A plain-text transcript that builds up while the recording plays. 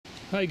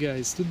Hi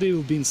guys, today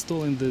we'll be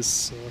installing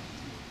this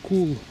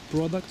cool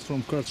product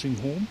from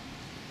Cartrimhome.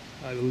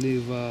 I will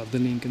leave the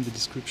link in the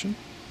description.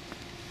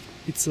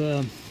 It's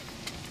a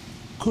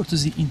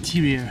courtesy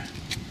interior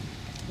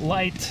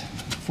light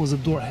for the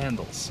door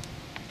handles.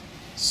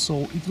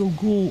 So it will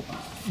go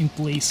in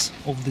place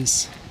of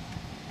this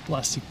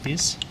plastic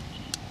piece.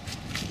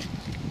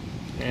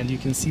 And you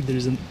can see there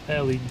is an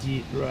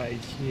LED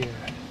right here.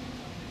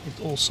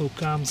 It also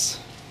comes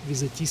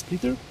with a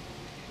T-splitter,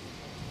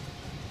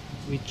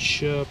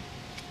 which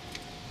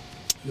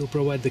will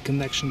provide the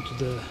connection to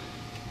the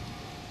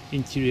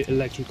interior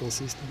electrical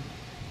system.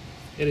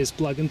 It is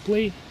plug and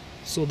play,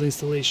 so the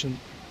installation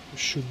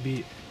should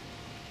be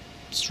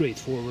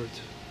straightforward.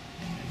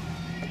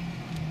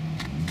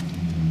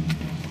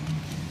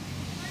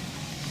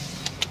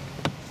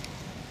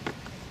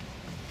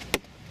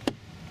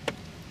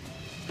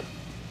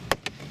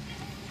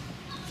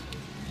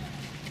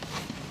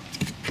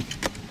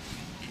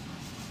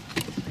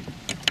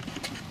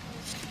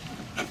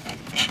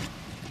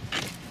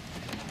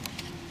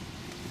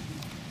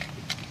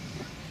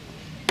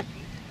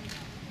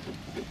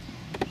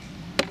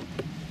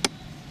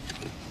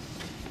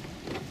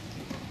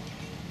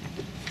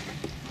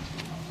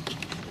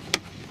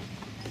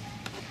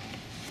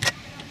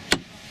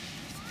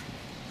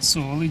 So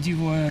LED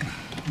wire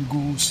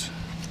goes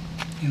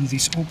in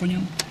this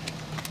opening.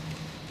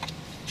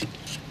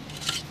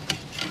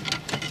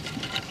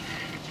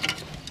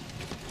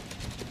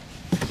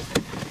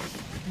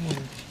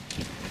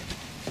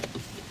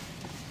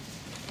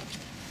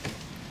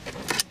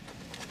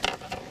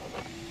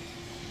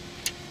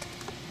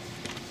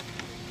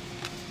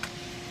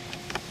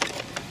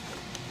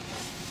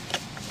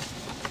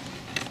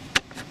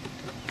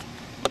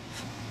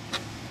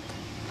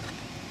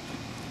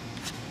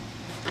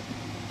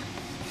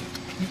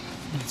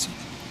 That's it.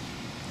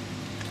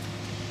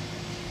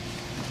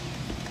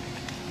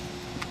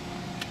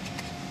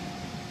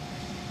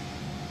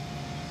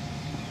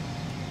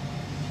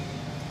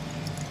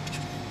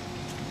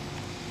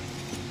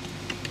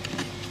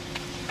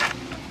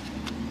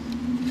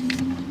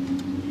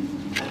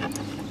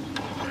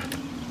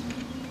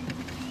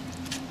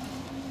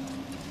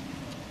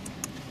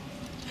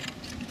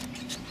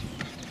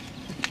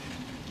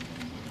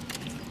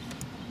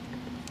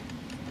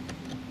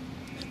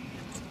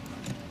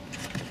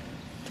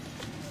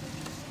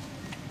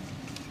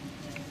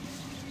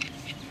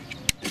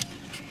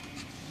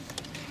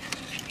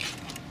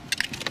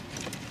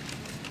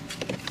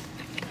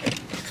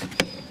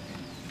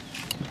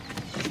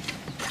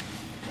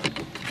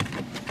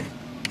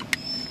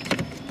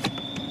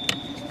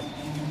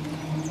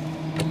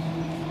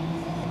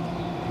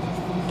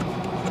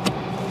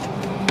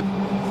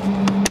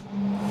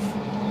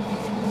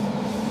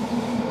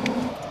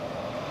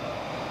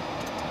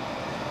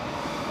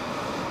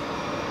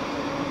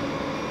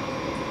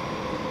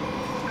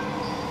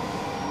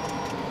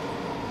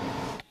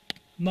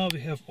 Now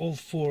we have all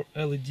 4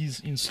 LEDs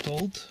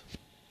installed.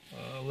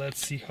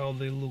 Let's see how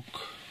they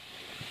look.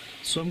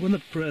 So I'm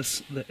gonna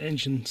press the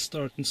engine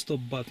start and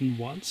stop button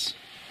once,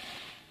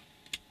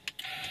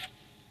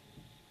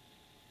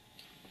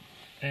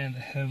 and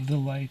have the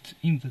light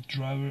in the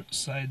driver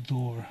side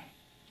door.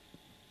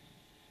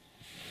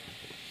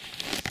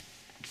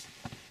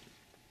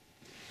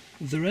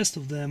 The rest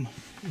of them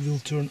will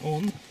turn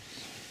on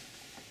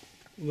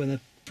when I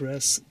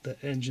press the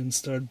engine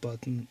start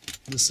button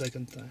the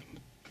second time.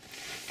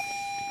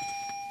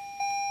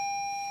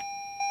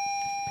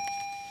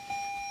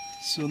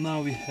 So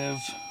now we have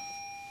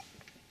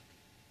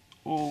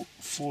all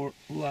 4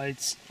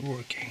 lights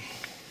working.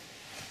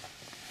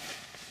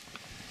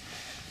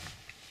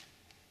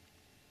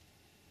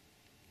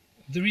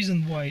 The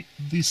reason why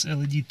this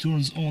LED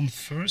turns on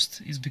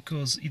first is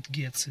because it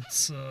gets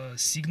its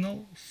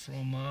signal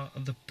from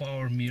the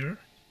power mirror,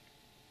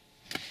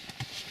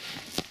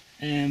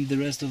 and the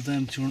rest of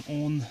them turn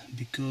on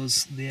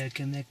because they are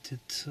connected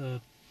to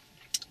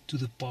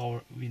the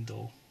power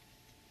window.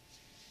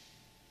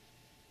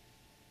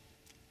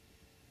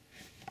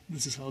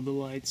 This is how the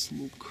lights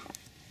look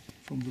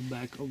from the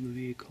back of the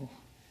vehicle.